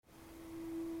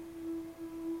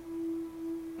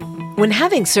When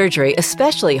having surgery,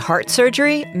 especially heart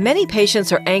surgery, many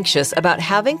patients are anxious about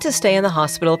having to stay in the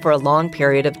hospital for a long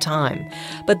period of time.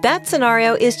 But that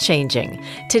scenario is changing.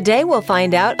 Today we'll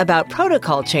find out about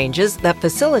protocol changes that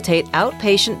facilitate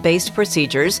outpatient-based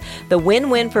procedures, the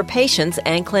win-win for patients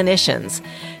and clinicians.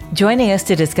 Joining us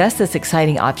to discuss this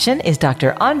exciting option is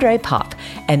Dr. Andrei Pop,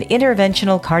 an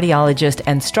interventional cardiologist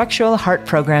and structural heart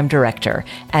program director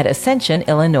at Ascension,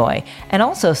 Illinois, and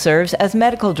also serves as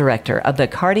medical director of the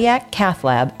cardiac cath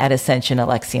lab at Ascension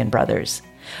Alexian Brothers.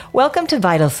 Welcome to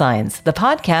Vital Signs, the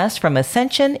podcast from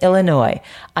Ascension, Illinois.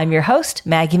 I'm your host,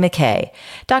 Maggie McKay.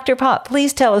 Dr. Pop,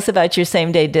 please tell us about your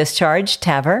same-day discharge,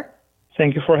 TAVR.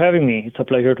 Thank you for having me. It's a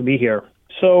pleasure to be here.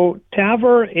 So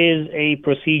TAVR is a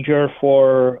procedure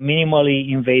for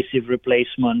minimally invasive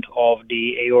replacement of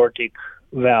the aortic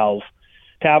valve.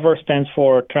 TAVR stands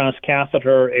for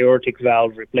transcatheter aortic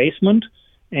valve replacement,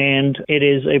 and it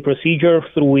is a procedure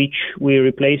through which we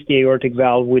replace the aortic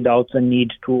valve without the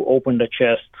need to open the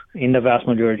chest in the vast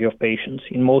majority of patients.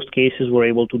 In most cases, we're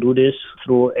able to do this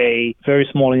through a very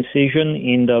small incision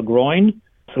in the groin,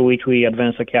 through which we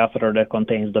advance a catheter that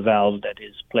contains the valve that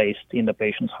is placed in the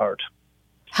patient's heart.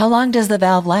 How long does the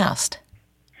valve last?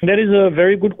 That is a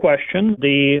very good question.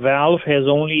 The valve has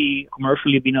only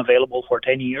commercially been available for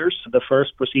 10 years. The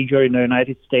first procedure in the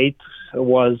United States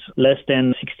was less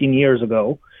than 16 years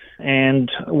ago.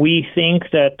 And we think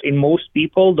that in most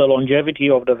people, the longevity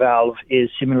of the valve is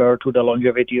similar to the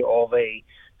longevity of a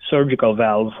surgical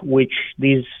valve, which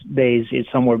these days is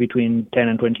somewhere between 10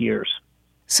 and 20 years.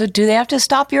 So do they have to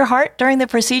stop your heart during the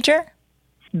procedure?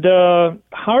 The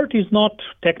heart is not,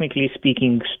 technically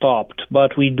speaking, stopped,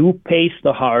 but we do pace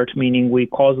the heart, meaning we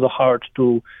cause the heart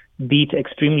to beat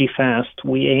extremely fast.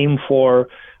 We aim for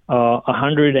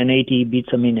 180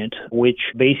 beats a minute, which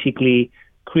basically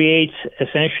creates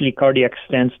essentially cardiac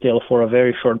standstill for a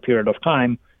very short period of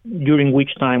time, during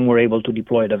which time we're able to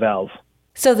deploy the valve.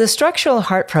 So the structural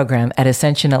heart program at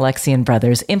Ascension Alexian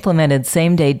Brothers implemented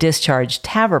same-day discharge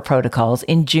TAVR protocols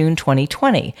in June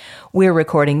 2020. We're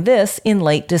recording this in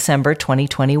late December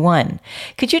 2021.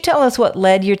 Could you tell us what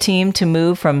led your team to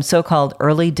move from so-called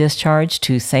early discharge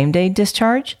to same-day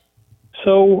discharge?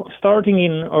 So starting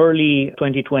in early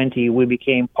 2020, we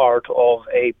became part of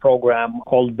a program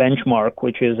called Benchmark,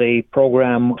 which is a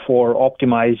program for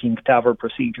optimizing TAVR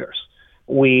procedures.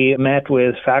 We met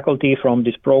with faculty from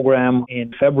this program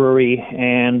in February,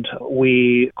 and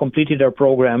we completed our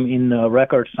program in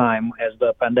record time as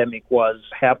the pandemic was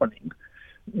happening.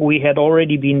 We had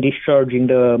already been discharging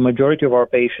the majority of our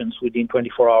patients within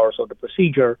 24 hours of the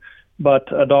procedure,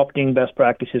 but adopting best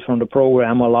practices from the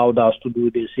program allowed us to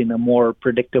do this in a more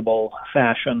predictable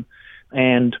fashion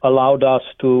and allowed us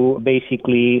to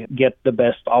basically get the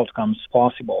best outcomes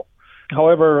possible.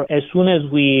 However, as soon as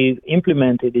we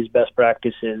implemented these best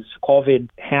practices, COVID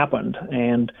happened,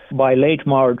 and by late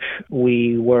March,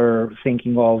 we were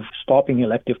thinking of stopping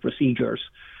elective procedures.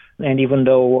 And even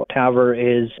though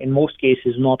TAVR is, in most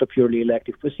cases, not a purely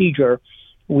elective procedure,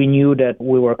 we knew that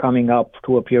we were coming up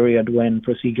to a period when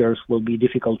procedures will be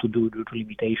difficult to do due to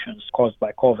limitations caused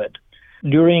by COVID.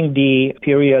 During the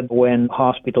period when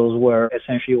hospitals were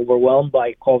essentially overwhelmed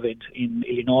by COVID in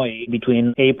Illinois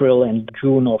between April and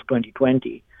June of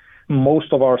 2020,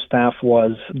 most of our staff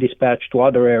was dispatched to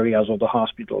other areas of the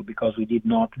hospital because we did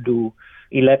not do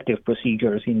elective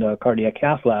procedures in the cardiac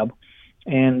cath lab.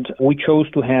 And we chose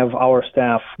to have our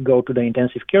staff go to the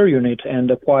intensive care unit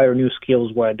and acquire new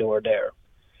skills while they were there.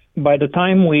 By the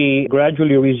time we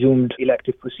gradually resumed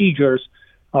elective procedures,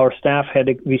 our staff had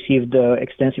received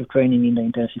extensive training in the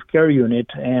intensive care unit,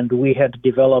 and we had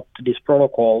developed this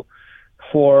protocol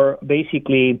for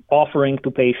basically offering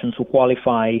to patients who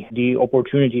qualify the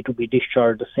opportunity to be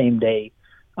discharged the same day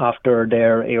after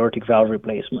their aortic valve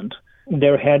replacement.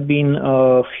 There had been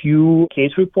a few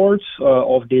case reports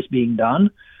of this being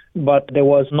done, but there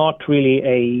was not really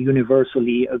a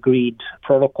universally agreed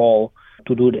protocol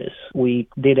to do this. We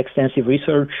did extensive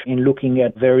research in looking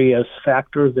at various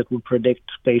factors that would predict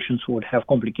patients who would have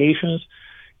complications,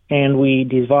 and we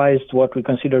devised what we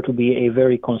consider to be a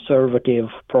very conservative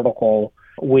protocol,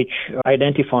 which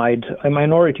identified a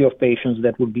minority of patients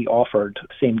that would be offered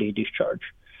same-day discharge.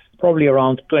 Probably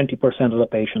around 20% of the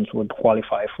patients would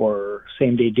qualify for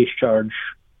same-day discharge,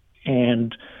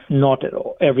 and not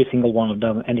every single one of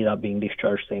them ended up being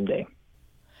discharged same day.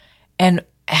 And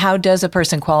how does a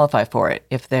person qualify for it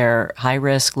if they're high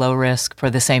risk, low risk for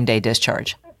the same day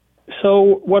discharge?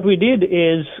 So what we did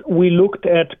is we looked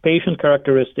at patient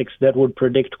characteristics that would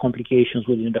predict complications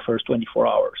within the first 24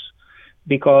 hours.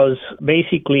 Because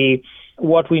basically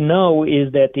What we know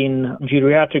is that in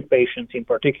geriatric patients in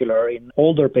particular, in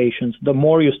older patients, the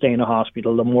more you stay in a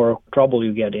hospital, the more trouble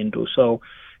you get into. So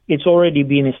it's already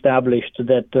been established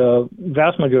that the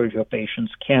vast majority of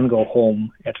patients can go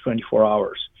home at 24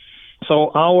 hours.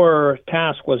 So our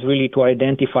task was really to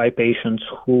identify patients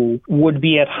who would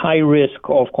be at high risk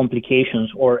of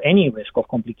complications or any risk of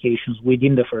complications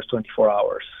within the first 24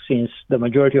 hours. Since the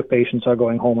majority of patients are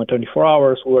going home at 24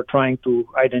 hours, we were trying to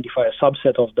identify a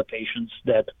subset of the patients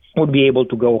that would be able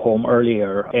to go home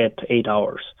earlier at 8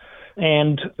 hours.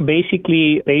 And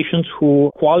basically, patients who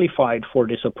qualified for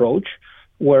this approach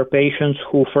were patients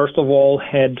who, first of all,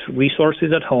 had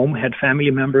resources at home, had family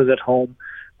members at home,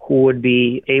 who would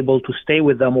be able to stay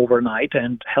with them overnight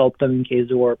and help them in case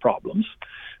there were problems.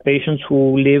 Patients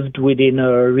who lived within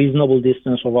a reasonable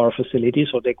distance of our facility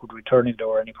so they could return if there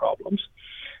were any problems.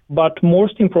 But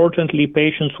most importantly,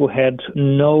 patients who had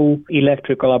no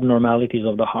electrical abnormalities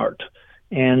of the heart.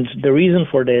 And the reason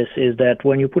for this is that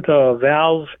when you put a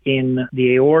valve in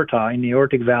the aorta, in the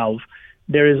aortic valve,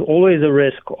 there is always a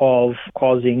risk of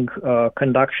causing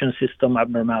conduction system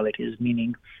abnormalities,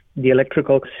 meaning the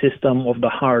electrical system of the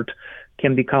heart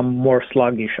can become more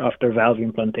sluggish after valve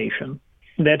implantation.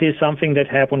 That is something that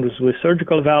happens with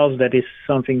surgical valves. That is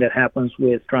something that happens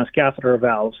with transcatheter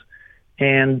valves.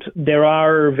 And there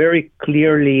are very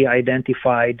clearly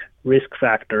identified risk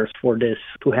factors for this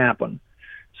to happen.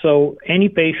 So any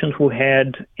patient who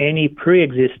had any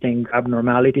pre-existing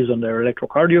abnormalities on their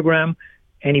electrocardiogram,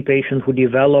 any patient who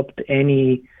developed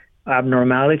any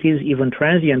abnormalities, even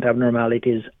transient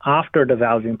abnormalities after the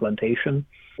valve implantation,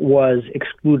 was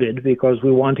excluded because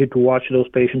we wanted to watch those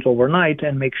patients overnight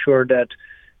and make sure that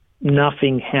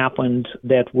nothing happened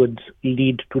that would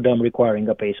lead to them requiring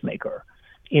a pacemaker.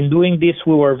 In doing this,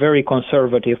 we were very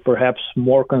conservative, perhaps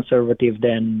more conservative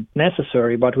than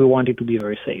necessary, but we wanted to be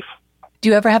very safe. Do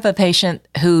you ever have a patient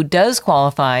who does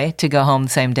qualify to go home the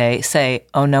same day say,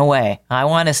 oh, no way, I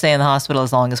want to stay in the hospital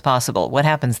as long as possible? What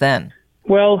happens then?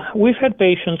 Well, we've had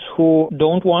patients who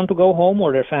don't want to go home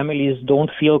or their families don't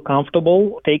feel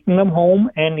comfortable taking them home.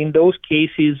 And in those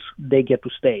cases, they get to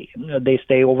stay. They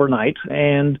stay overnight.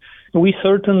 And we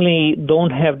certainly don't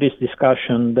have this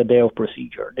discussion the day of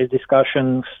procedure. This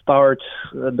discussion starts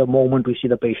the moment we see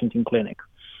the patient in clinic.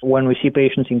 When we see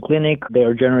patients in clinic, they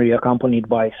are generally accompanied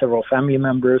by several family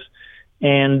members.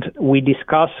 And we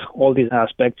discuss all these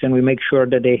aspects and we make sure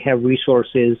that they have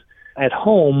resources at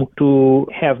home to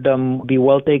have them be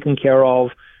well taken care of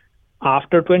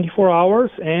after 24 hours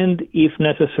and, if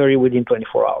necessary, within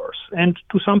 24 hours. And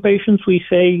to some patients, we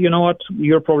say, you know what,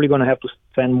 you're probably going to have to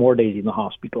spend more days in the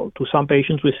hospital. To some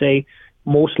patients, we say,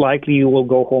 most likely you will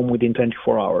go home within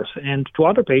 24 hours. And to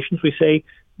other patients, we say,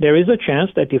 there is a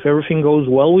chance that if everything goes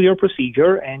well with your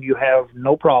procedure and you have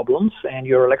no problems and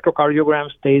your electrocardiogram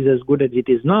stays as good as it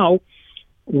is now,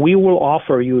 we will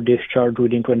offer you discharge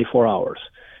within 24 hours.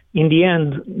 In the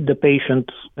end, the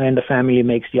patient and the family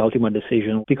makes the ultimate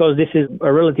decision. Because this is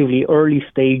a relatively early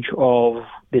stage of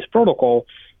this protocol,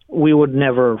 we would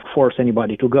never force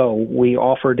anybody to go. We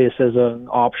offer this as an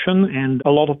option, and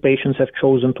a lot of patients have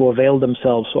chosen to avail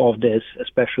themselves of this,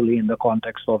 especially in the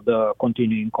context of the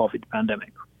continuing COVID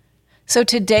pandemic. So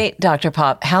to date, Dr.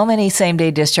 Pop, how many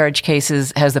same-day discharge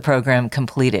cases has the program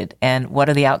completed, and what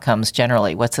are the outcomes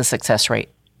generally? What's the success rate?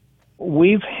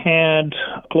 We've had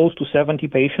close to 70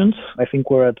 patients. I think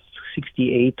we're at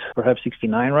 68, perhaps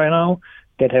 69 right now,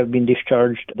 that have been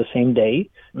discharged the same day.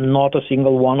 Not a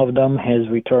single one of them has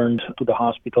returned to the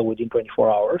hospital within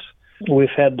 24 hours. We've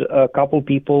had a couple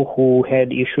people who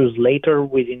had issues later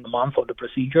within a month of the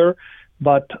procedure.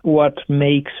 But what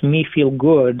makes me feel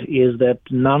good is that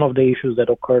none of the issues that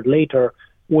occurred later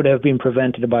would have been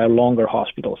prevented by a longer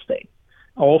hospital stay.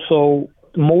 Also,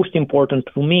 most important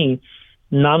to me,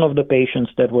 none of the patients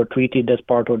that were treated as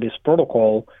part of this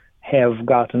protocol have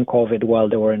gotten COVID while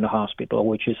they were in the hospital,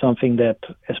 which is something that,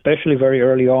 especially very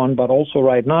early on, but also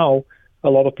right now, a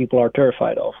lot of people are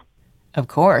terrified of. Of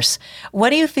course. What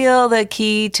do you feel the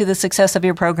key to the success of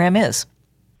your program is?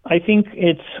 I think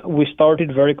we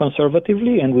started very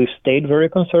conservatively and we've stayed very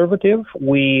conservative.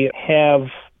 We have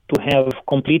to have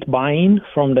complete buy-in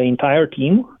from the entire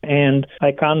team, and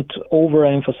I can't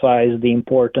overemphasize the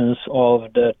importance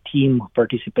of the team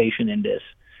participation in this.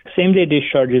 Same-day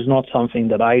discharge is not something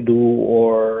that I do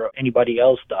or anybody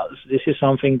else does. This is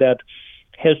something that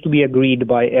has to be agreed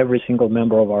by every single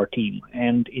member of our team.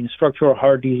 And in structural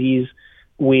heart disease,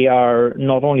 we are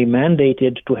not only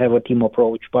mandated to have a team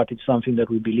approach, but it's something that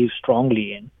we believe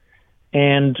strongly in.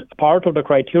 And part of the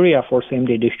criteria for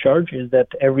same-day discharge is that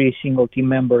every single team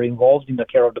member involved in the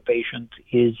care of the patient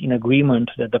is in agreement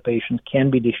that the patient can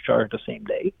be discharged the same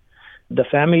day. The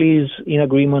family is in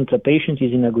agreement, the patient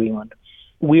is in agreement.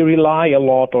 We rely a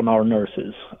lot on our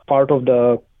nurses. Part of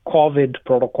the COVID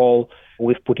protocol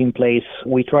we've put in place,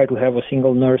 we try to have a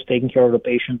single nurse taking care of the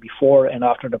patient before and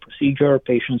after the procedure.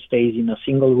 Patient stays in a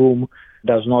single room,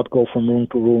 does not go from room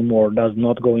to room, or does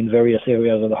not go in various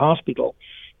areas of the hospital.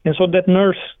 And so that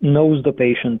nurse knows the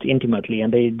patient intimately,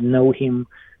 and they know him.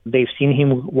 They've seen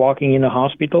him walking in a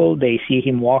hospital. They see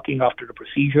him walking after the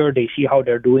procedure. They see how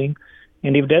they're doing.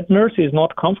 And if that nurse is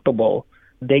not comfortable,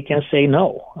 they can say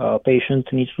no. Patient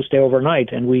needs to stay overnight,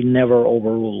 and we never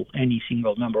overrule any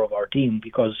single member of our team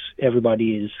because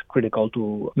everybody is critical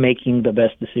to making the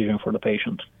best decision for the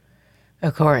patient.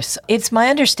 Of course. It's my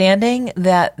understanding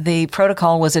that the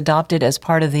protocol was adopted as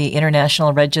part of the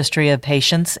International Registry of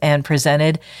Patients and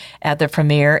presented at the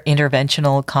premier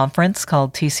interventional conference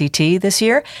called TCT this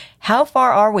year. How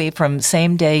far are we from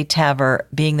same-day TAVR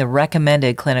being the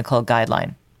recommended clinical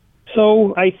guideline?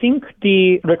 So I think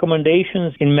the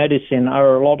recommendations in medicine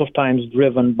are a lot of times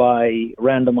driven by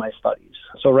randomized studies.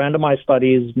 So randomized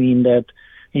studies mean that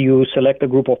you select a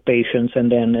group of patients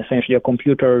and then essentially a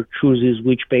computer chooses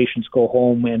which patients go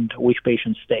home and which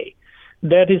patients stay.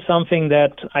 That is something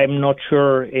that I'm not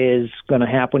sure is going to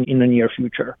happen in the near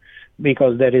future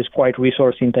because that is quite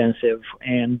resource intensive.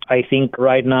 And I think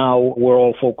right now we're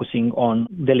all focusing on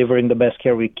delivering the best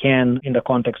care we can in the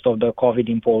context of the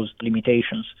COVID-imposed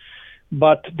limitations.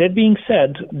 But that being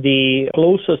said, the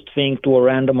closest thing to a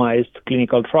randomized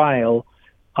clinical trial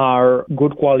are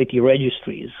good quality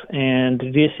registries. And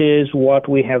this is what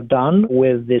we have done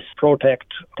with this Protect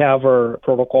TAVR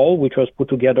protocol, which was put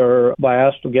together by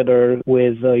us together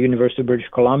with University of British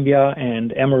Columbia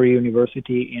and Emory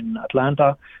University in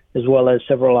Atlanta, as well as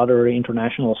several other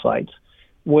international sites,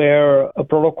 where a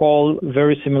protocol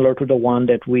very similar to the one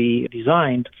that we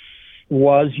designed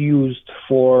was used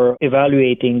for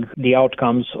evaluating the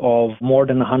outcomes of more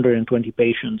than 120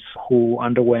 patients who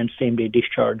underwent same-day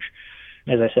discharge,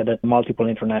 as I said, at multiple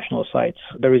international sites.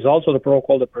 The results of the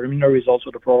protocol, the preliminary results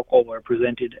of the protocol were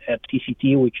presented at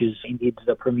TCT, which is indeed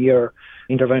the premier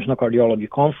interventional cardiology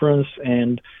conference.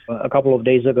 And a couple of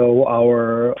days ago,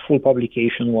 our full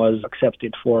publication was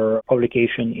accepted for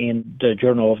publication in the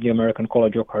Journal of the American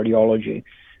College of Cardiology.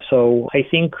 So I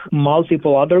think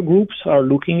multiple other groups are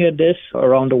looking at this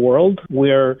around the world.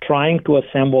 We're trying to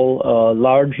assemble a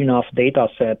large enough data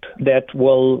set that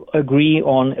will agree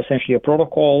on essentially a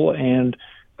protocol and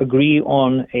agree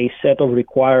on a set of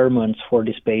requirements for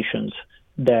these patients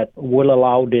that will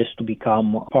allow this to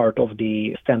become part of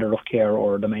the standard of care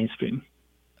or the mainstream.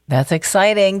 That's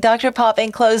exciting. Dr. Pop,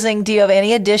 in closing, do you have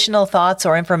any additional thoughts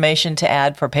or information to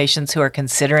add for patients who are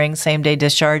considering same-day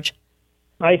discharge?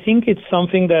 I think it's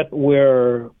something that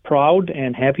we're proud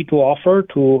and happy to offer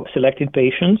to selected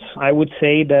patients. I would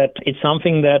say that it's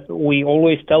something that we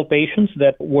always tell patients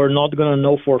that we're not going to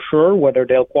know for sure whether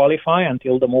they'll qualify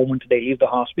until the moment they leave the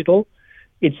hospital.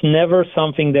 It's never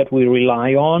something that we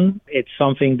rely on. It's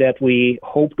something that we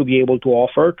hope to be able to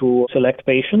offer to select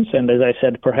patients. And as I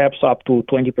said, perhaps up to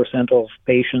 20% of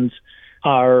patients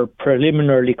are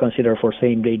preliminarily considered for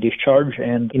same-day discharge.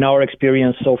 And in our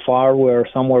experience so far, we're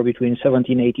somewhere between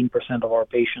 17 and 18% of our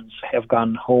patients have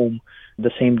gone home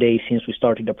the same day since we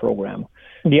started the program.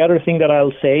 The other thing that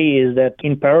I'll say is that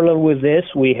in parallel with this,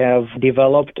 we have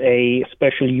developed a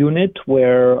special unit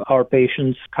where our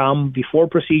patients come before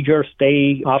procedure,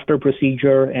 stay after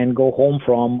procedure, and go home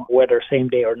from whether same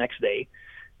day or next day.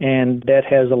 And that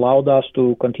has allowed us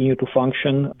to continue to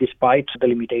function despite the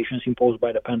limitations imposed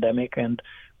by the pandemic. And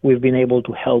we've been able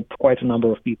to help quite a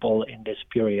number of people in this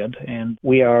period. And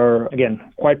we are, again,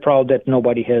 quite proud that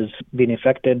nobody has been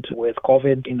affected with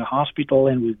COVID in the hospital,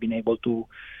 and we've been able to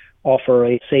offer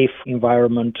a safe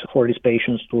environment for these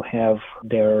patients to have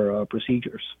their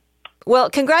procedures. Well,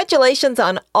 congratulations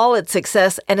on all its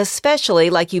success, and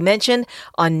especially, like you mentioned,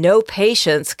 on no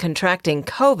patients contracting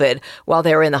COVID while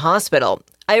they were in the hospital.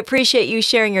 I appreciate you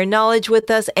sharing your knowledge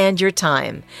with us and your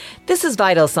time. This is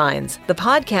Vital Signs, the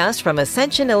podcast from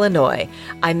Ascension, Illinois.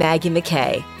 I'm Maggie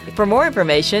McKay. For more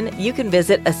information, you can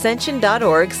visit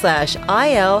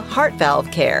ascension.org/IL Heart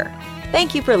Valve Care.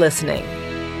 Thank you for listening.